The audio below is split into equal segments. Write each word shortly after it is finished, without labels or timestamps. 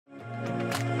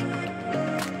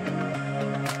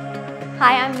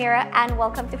Hi, I'm Mira and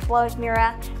welcome to Flow with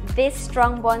Mira. This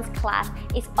Strong Bones class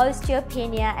is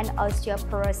osteopenia and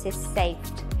osteoporosis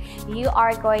saved. You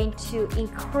are going to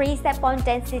increase that bone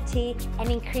density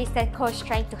and increase that core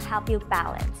strength to help you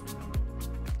balance.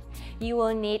 You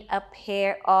will need a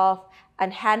pair of a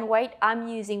hand weight. I'm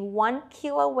using 1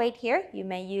 kilo weight here. You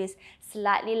may use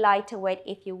slightly lighter weight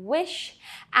if you wish.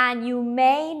 And you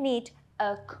may need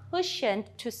a cushion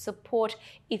to support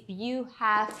if you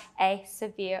have a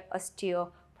severe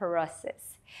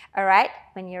osteoporosis. All right,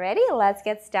 when you're ready, let's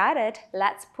get started.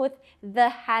 Let's put the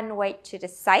hand weight to the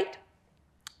side.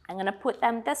 I'm gonna put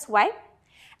them this way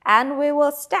and we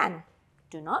will stand.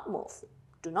 Do not move,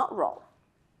 do not roll.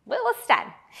 We will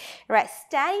stand. All right,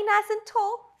 standing nice and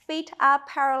tall, feet are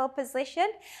parallel position.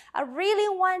 I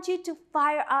really want you to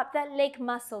fire up that leg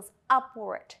muscles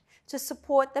upward to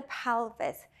support the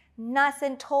pelvis. Nice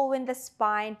and tall in the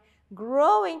spine,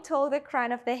 growing toward the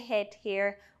crown of the head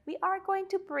here. We are going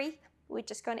to breathe. We're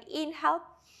just going to inhale,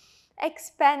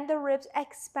 expand the ribs,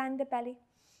 expand the belly.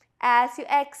 As you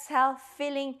exhale,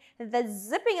 feeling the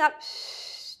zipping up,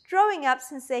 drawing up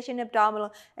sensation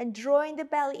abdominal and drawing the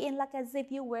belly in like as if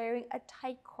you're wearing a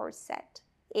tight corset.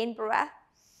 In breath,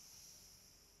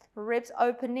 ribs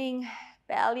opening,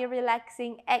 belly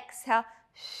relaxing, exhale.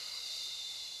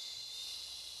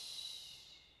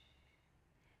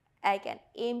 Again,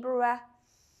 in breath,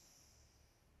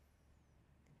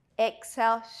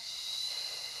 exhale.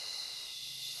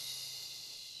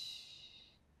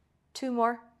 2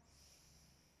 more.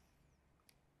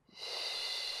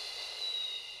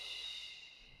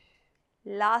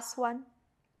 Last one.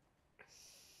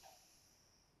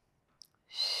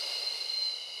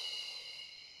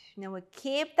 Now we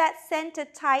keep that center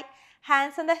tight.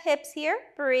 Hands on the hips here.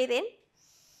 Breathe in.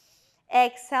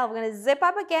 Exhale. We're going to zip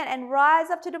up again and rise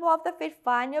up to the ball of the feet.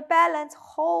 Find your balance.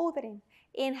 Hold it in.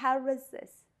 Inhale,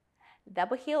 resist.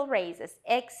 Double heel raises.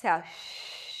 Exhale.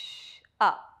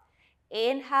 Up.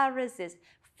 Inhale, resist.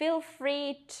 Feel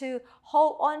free to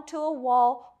hold onto a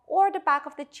wall or the back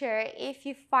of the chair if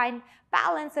you find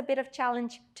balance a bit of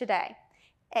challenge today.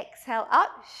 Exhale up.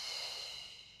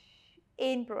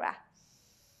 In breath.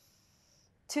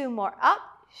 2 more up.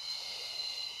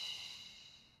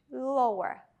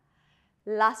 Lower.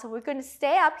 Last one, we're going to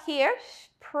stay up here,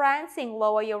 prancing.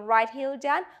 Lower your right heel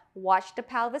down. Watch the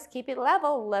pelvis, keep it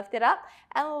level, lift it up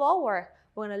and lower.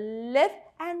 We're going to lift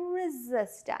and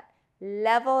resist that.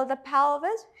 Level the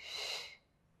pelvis,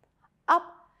 up,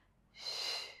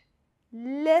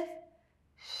 lift,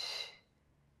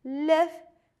 lift,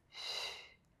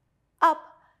 up,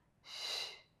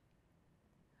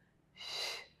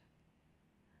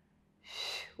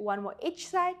 one more each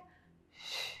side.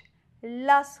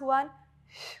 Last one,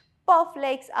 both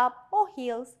legs up or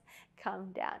heels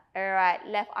come down. All right,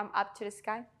 left arm up to the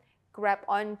sky, grab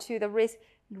onto the wrist,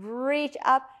 reach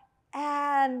up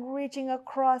and reaching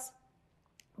across.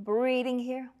 Breathing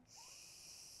here.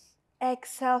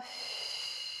 Exhale.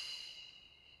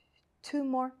 2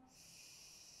 more.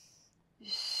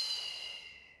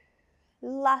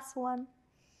 Last one.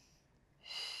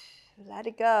 Let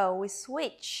it go. We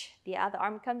switch. The other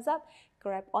arm comes up.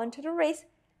 Grab onto the wrist.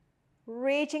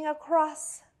 Reaching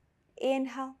across.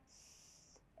 Inhale.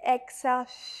 Exhale.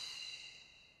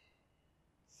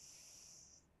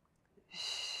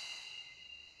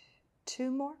 Two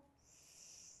more.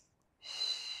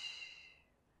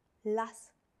 Last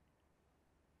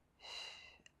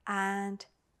and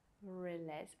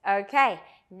release. Okay,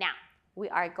 now we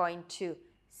are going to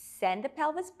send the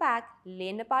pelvis back,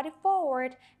 lean the body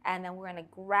forward, and then we're going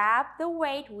to grab the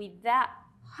weight without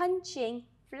hunching,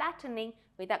 flattening,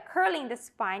 without curling the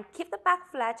spine. Keep the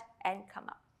back flat and come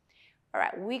up. All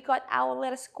right, we got our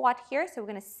little squat here, so we're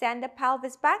going to send the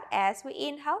pelvis back as we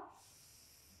inhale,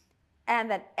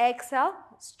 and then exhale,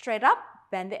 straight up,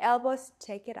 bend the elbows,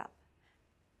 take it up.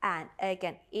 And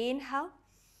again, inhale,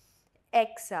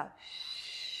 exhale,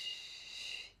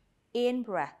 in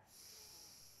breath,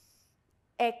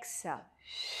 exhale,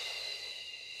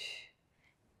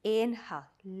 inhale,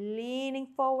 leaning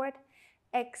forward,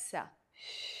 exhale.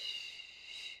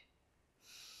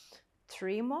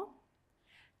 3 more.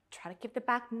 Try to keep the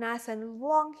back nice and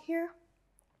long here.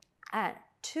 And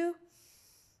 2.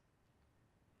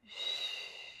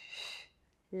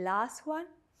 Last one.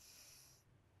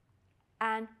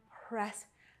 And press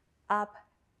up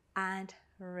and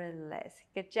release.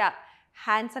 Good job.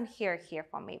 Hands on here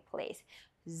for me, please.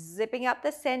 Zipping up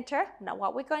the center. Now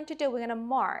what we're going to do, we're going to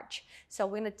march. So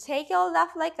we're going to take your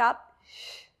left leg up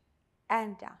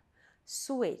and down.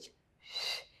 Switch.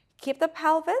 Keep the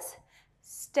pelvis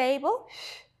stable,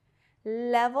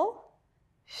 level.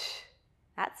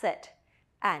 That's it.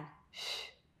 And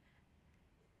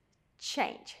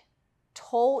change.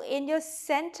 Tall in your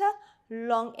center,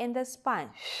 long in the spine.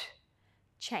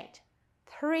 Change.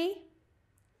 3,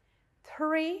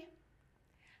 3,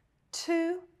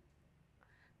 2,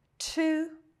 2,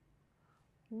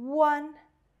 1,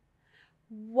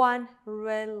 1,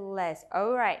 release.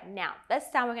 All right, now this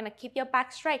time we're going to keep your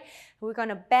back straight. We're going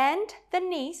to bend the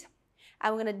knees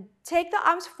and we're going to take the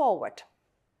arms forward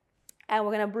and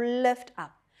we're going to lift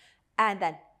up and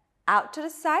then out to the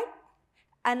side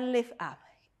and lift up.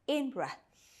 In breath.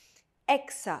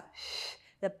 Exhale.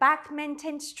 The back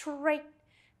maintains straight.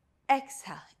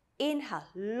 Exhale. Inhale.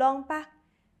 Long back.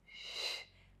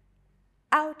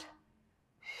 Out.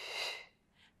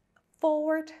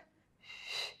 Forward.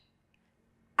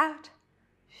 Out.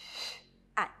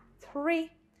 And 3,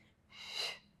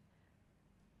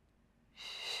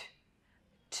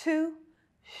 2.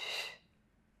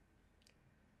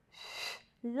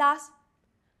 Last.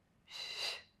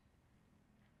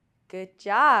 Good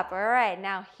job. All right,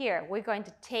 now here, we're going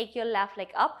to take your left leg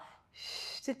up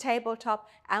to tabletop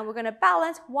and we're going to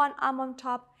balance one arm on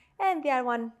top and the other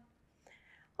one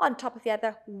on top of the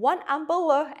other, one arm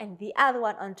below and the other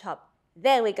one on top.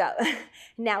 There we go.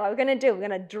 Now what we're going to do, we're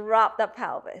going to drop the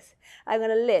pelvis. I'm going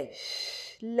to lift,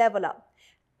 level up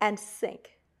and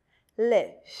sink.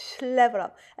 Lift, level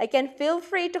up. Again, feel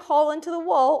free to hold onto the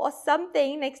wall or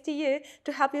something next to you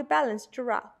to help you balance.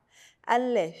 Drop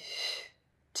and lift.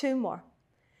 2 more.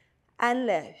 And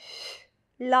lift.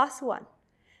 Last one.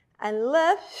 And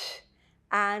lift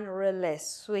and release.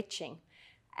 Switching.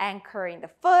 Anchoring the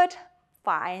foot.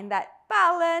 Find that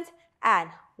balance.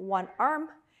 And one arm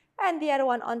and the other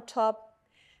one on top.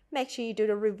 Make sure you do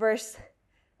the reverse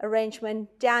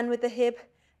arrangement. Down with the hip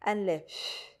and lift.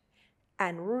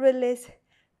 And release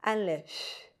and lift.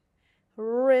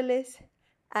 Release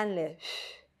and lift.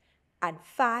 And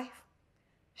 5,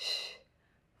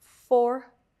 4,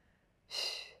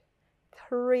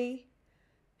 3,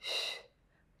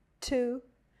 2,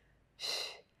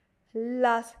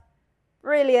 last.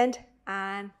 Brilliant.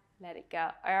 And let it go.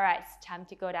 All right, it's time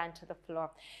to go down to the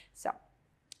floor. So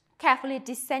carefully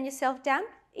descend yourself down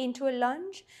into a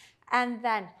lunge and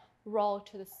then roll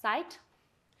to the side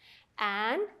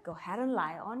and go ahead and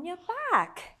lie on your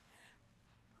back.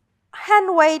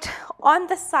 Hand weight on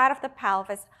the side of the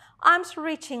pelvis, arms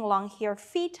reaching long here,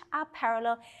 feet are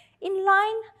parallel in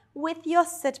line with your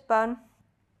sit bone.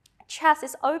 Chest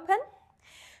is open.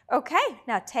 Okay,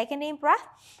 now take a deep breath.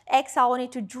 Exhale, I want you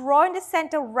to draw in the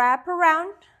center, wrap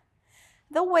around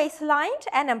the waistline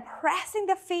and then pressing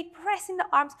the feet, pressing the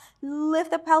arms,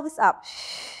 lift the pelvis up.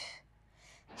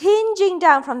 Hinging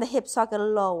down from the hip socket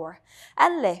lower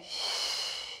and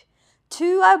lift.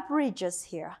 2 are bridges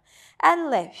here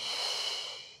and lift.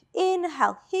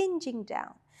 Inhale, hinging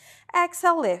down.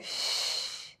 Exhale,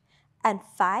 lift. And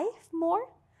 5 more.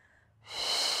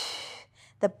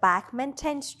 The back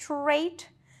maintains straight.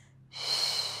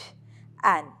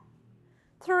 And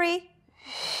 3,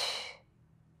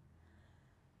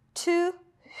 2,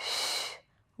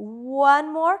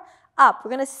 1 more. Up.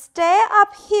 We're going to stay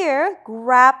up here.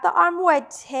 Grab the arm weight.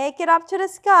 Take it up to the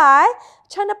sky.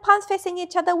 Turn the palms facing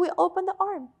each other. We open the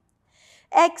arm.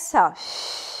 Exhale.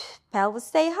 Pelvis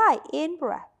stay high. In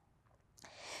breath.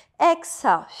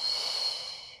 Exhale.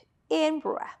 In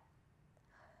breath.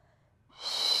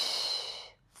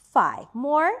 5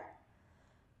 more.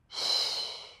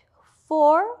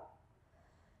 4,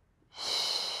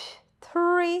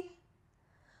 3.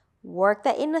 Work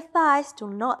the inner thighs. Do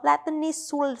not let the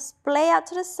knees splay out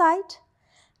to the side.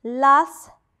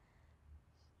 Last.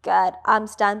 Good.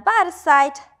 Arms down by the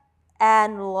side.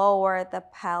 And lower the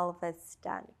pelvis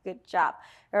down. Good job.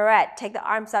 All right. Take the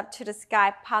arms up to the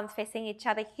sky. Palms facing each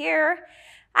other here.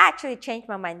 I actually changed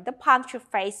my mind. The palms should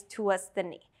face towards the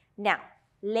knee. Now,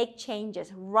 leg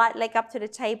changes. Right leg up to the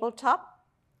tabletop.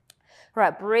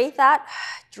 Right, breathe out,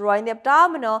 drawing the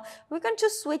abdominal. We're going to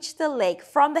switch the leg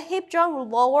from the hip joint,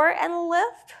 lower and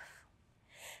lift.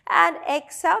 And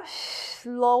exhale,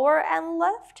 lower and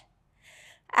lift.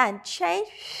 And change.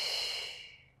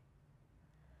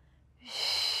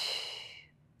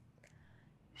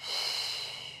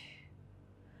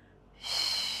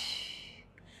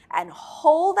 And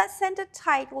hold that center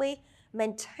tightly.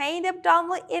 Maintain the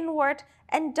abdominal inward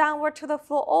and downward to the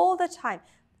floor all the time.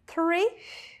 3,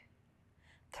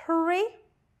 3,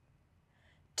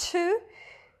 2,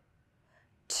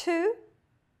 2,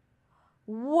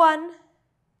 1,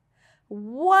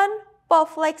 1.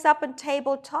 Both legs up on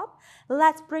tabletop.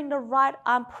 Let's bring the right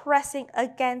arm pressing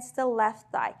against the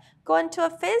left thigh. Go into a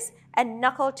fist and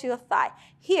knuckle to your thigh.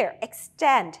 Here,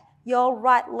 extend your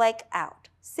right leg out.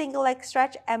 Single leg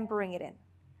stretch and bring it in.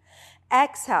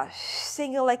 Exhale,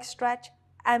 single leg stretch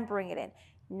and bring it in.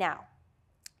 Now,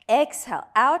 exhale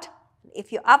out.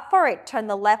 If you're up for it, turn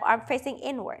the left arm facing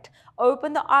inward.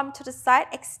 Open the arm to the side,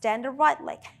 extend the right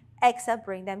leg. Exhale,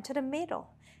 bring them to the middle.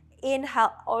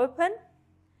 Inhale, open.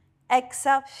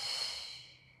 Exhale.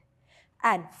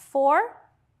 And 4.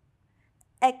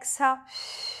 Exhale.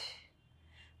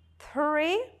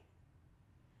 3.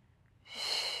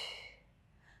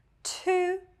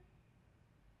 2.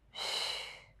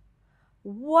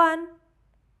 1.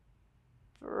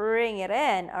 Bring it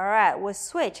in. All right, we'll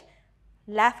switch.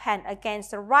 Left hand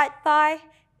against the right thigh.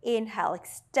 Inhale,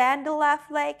 extend the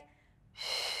left leg.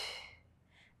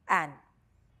 And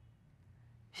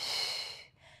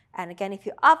again, if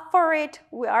you're up for it,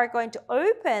 we are going to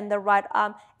open the right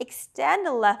arm, extend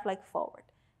the left leg forward.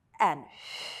 And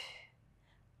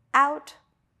out.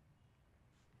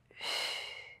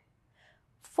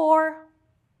 4.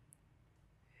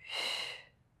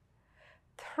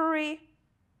 3.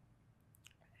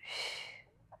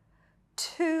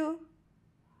 2.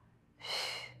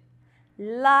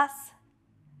 Last.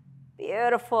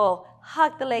 Beautiful.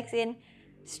 Hug the legs in.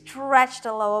 Stretch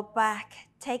the lower back.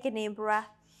 Take a deep breath.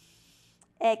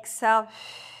 Exhale.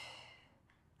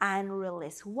 And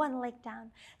release. One leg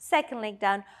down. Second leg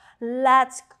down.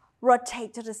 Let's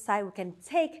rotate to the side. We can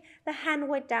take the hand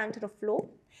weight down to the floor.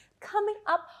 Coming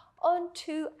up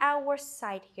onto our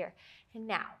side here. And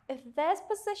now, if this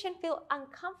position feels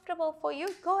uncomfortable for you,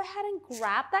 go ahead and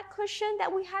grab that cushion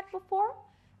that we had before.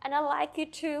 And I'd like you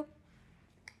to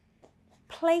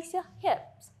place your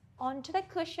hips onto the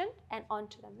cushion and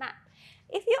onto the mat.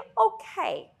 If you're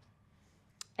okay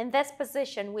in this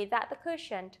position without the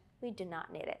cushion, we do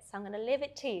not need it. So I'm going to leave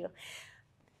it to you.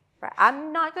 Right,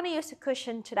 I'm not going to use the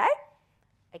cushion today.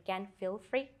 Again, feel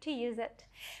free to use it.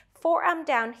 Forearm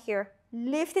down here,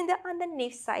 lifting the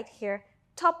underneath side here,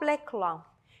 top leg long.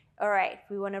 All right,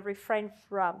 we want to refrain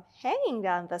from hanging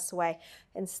down this way.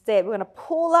 Instead, we're going to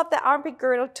pull up the armpit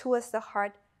girdle towards the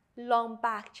heart, long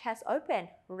back, chest open.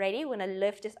 Ready? We're going to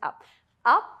lift this up.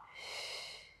 Up,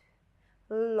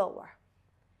 lower.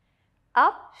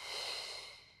 Up,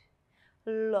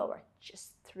 lower.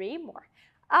 Just 3 more.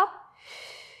 Up,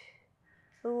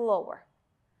 lower.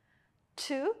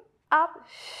 2, up,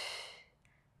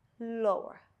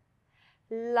 lower.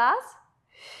 Last.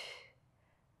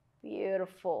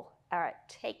 Beautiful. All right,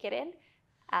 take it in.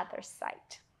 Other side.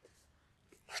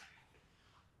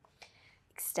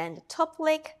 Extend the top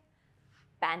leg.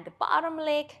 Bend the bottom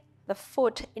leg. The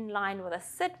foot in line with a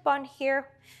sit bone here.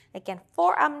 Again,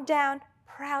 forearm down.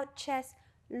 Proud chest.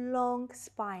 Long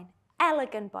spine.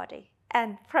 Elegant body.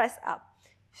 And press up.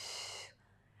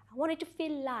 I want it to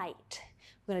feel light.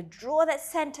 We're going to draw that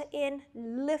center in,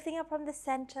 lifting up from the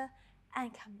center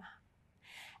and come up.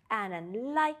 And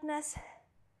then lightness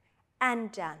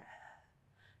and down.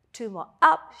 2 more.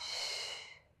 Up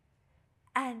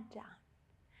and down.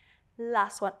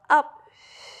 Last one. Up.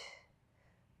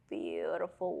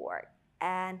 Beautiful work.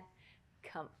 And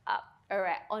come up. All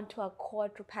right, onto our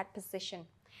quadruped position.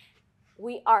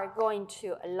 We are going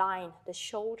to align the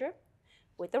shoulder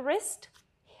with the wrist,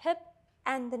 hip,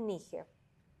 and the knee here.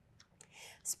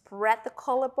 Spread the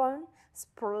collarbone,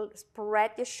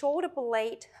 spread your shoulder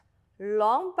blade,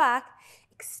 long back,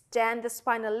 extend the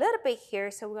spine a little bit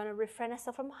here. So we're going to refrain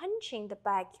ourselves from hunching the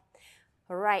back.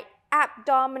 All right,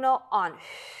 abdominal on.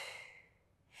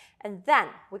 And then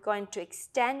we're going to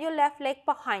extend your left leg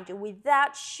behind you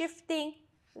without shifting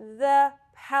the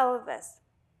pelvis.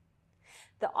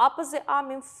 The opposite arm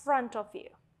in front of you.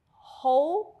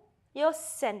 Hold your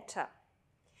center.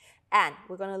 And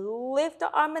we're going to lift the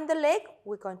arm and the leg.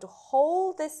 We're going to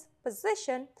hold this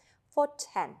position for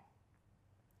 10,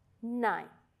 9,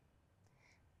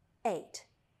 8,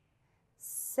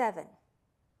 7,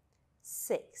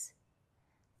 6,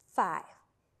 5,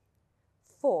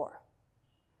 4,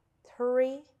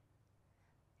 3,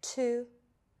 2,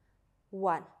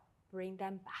 1. Bring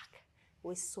them back.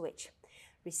 We switch.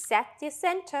 Reset your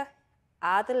center.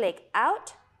 Other leg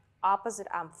out. Opposite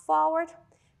arm forward.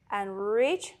 And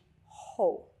reach.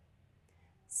 Hold.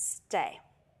 Stay.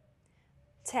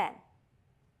 10,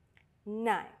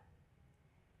 9,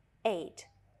 8,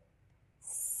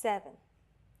 7,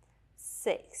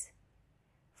 6,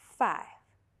 5,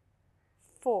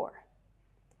 4,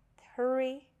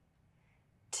 3,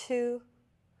 2,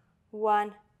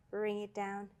 1. Bring it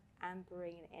down and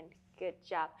bring it in. Good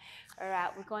job. All right,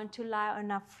 we're going to lie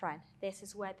on our front. This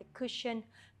is where the cushion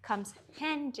comes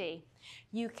handy.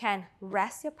 You can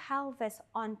rest your pelvis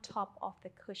on top of the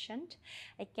cushion.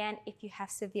 Again, if you have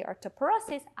severe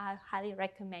osteoporosis, I highly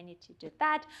recommend you to do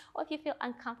that. Or if you feel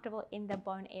uncomfortable in the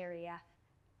bone area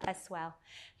as well,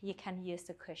 you can use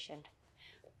the cushion.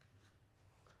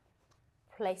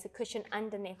 Place a cushion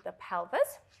underneath the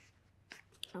pelvis,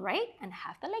 all right, and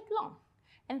have the leg long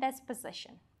in this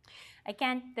position.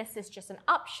 Again, this is just an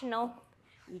optional.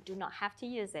 You do not have to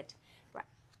use it. Right,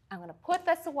 I'm gonna put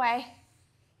this away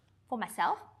for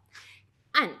myself,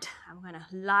 and I'm gonna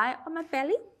lie on my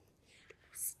belly,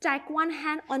 stack one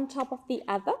hand on top of the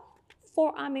other,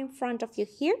 forearm in front of you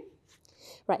here.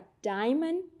 Right,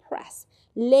 diamond press,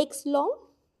 legs long,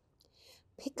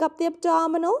 pick up the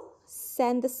abdominal,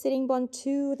 send the sitting bone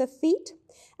to the feet,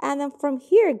 and then from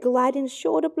here, gliding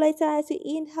shoulder blades as you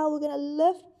inhale, we're gonna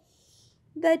lift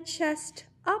the chest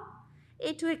up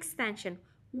into extension.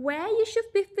 Where you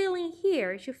should be feeling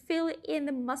here, you should feel it in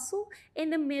the muscle in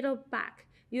the middle back.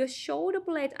 Your shoulder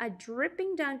blades are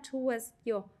dripping down towards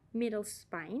your middle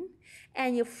spine,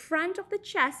 and your front of the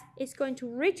chest is going to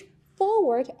reach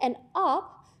forward and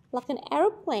up like an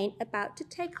airplane about to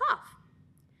take off.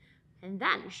 And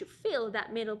then you should feel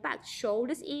that middle back,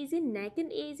 shoulders easy, neck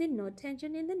and easy, no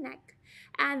tension in the neck.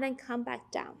 And then come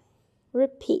back down.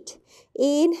 Repeat.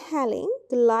 Inhaling,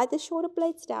 glide the shoulder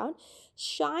blades down,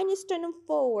 shine your sternum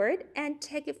forward and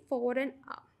take it forward and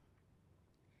up.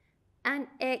 And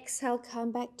exhale,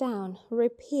 come back down.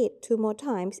 Repeat 2 more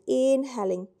times.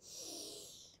 Inhaling,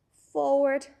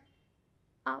 forward,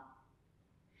 up.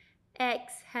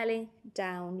 Exhaling,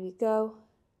 down you go.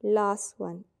 Last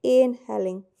one.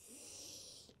 Inhaling,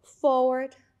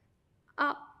 forward,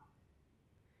 up.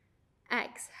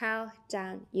 Exhale,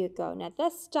 down you go. Now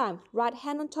this time, right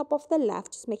hand on top of the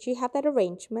left. Just make sure you have that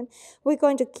arrangement. We're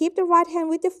going to keep the right hand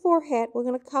with the forehead. We're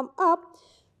going to come up,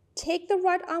 take the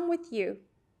right arm with you,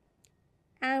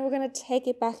 and we're going to take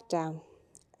it back down.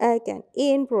 Again,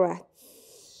 in breath.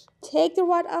 Take the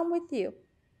right arm with you.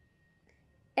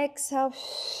 Exhale,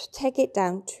 take it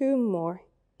down. 2 more.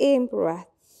 In breath.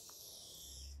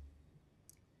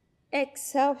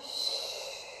 Exhale.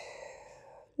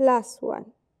 Last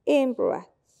one. In breath.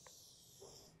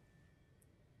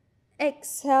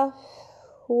 Exhale.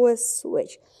 We'll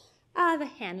switch. Other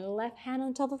hand, left hand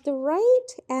on top of the right,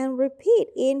 and repeat.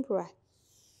 In breath.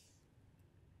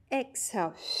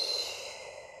 Exhale.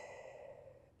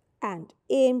 And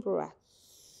in breath.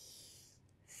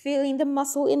 Feeling the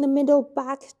muscle in the middle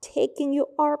back, taking you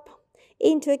up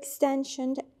into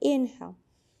extension. Inhale.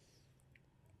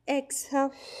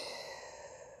 Exhale.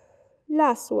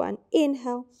 Last one.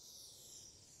 Inhale.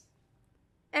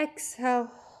 Exhale.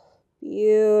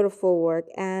 Beautiful work.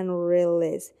 And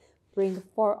release. Bring the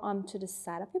forearm to the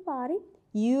side of your body.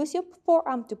 Use your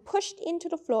forearm to push into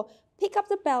the floor. Pick up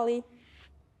the belly.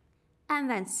 And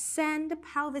then send the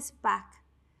pelvis back.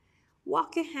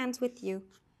 Walk your hands with you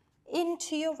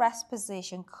into your rest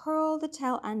position. Curl the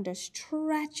tail under.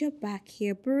 Stretch your back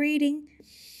here. Breathing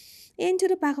into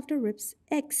the back of the ribs.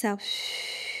 Exhale.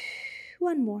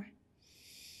 One more.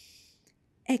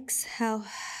 Exhale.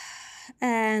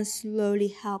 And slowly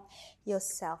help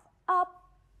yourself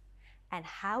up. And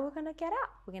how we're going to get up?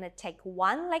 We're going to take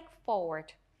one leg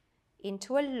forward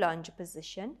into a lunge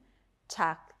position.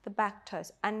 Tuck the back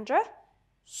toes under.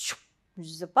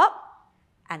 Zip up.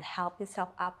 And help yourself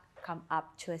up. Come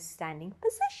up to a standing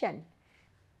position.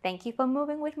 Thank you for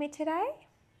moving with me today.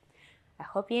 I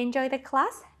hope you enjoyed the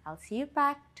class. I'll see you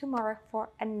back tomorrow for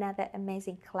another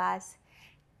amazing class.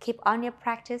 Keep on your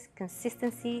practice.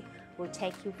 Consistency will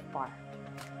take you far.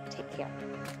 Take care.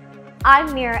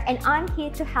 I'm Mira, and I'm here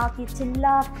to help you to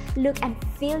love, look, and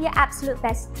feel your absolute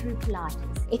best through Pilates.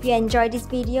 If you enjoyed this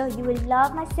video, you will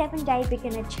love my 7-day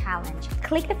beginner challenge.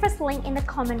 Click the first link in the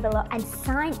comment below and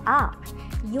sign up.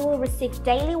 You will receive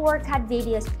daily workout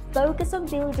videos focused on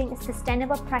building a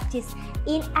sustainable practice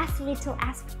in as little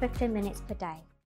as 15 minutes per day.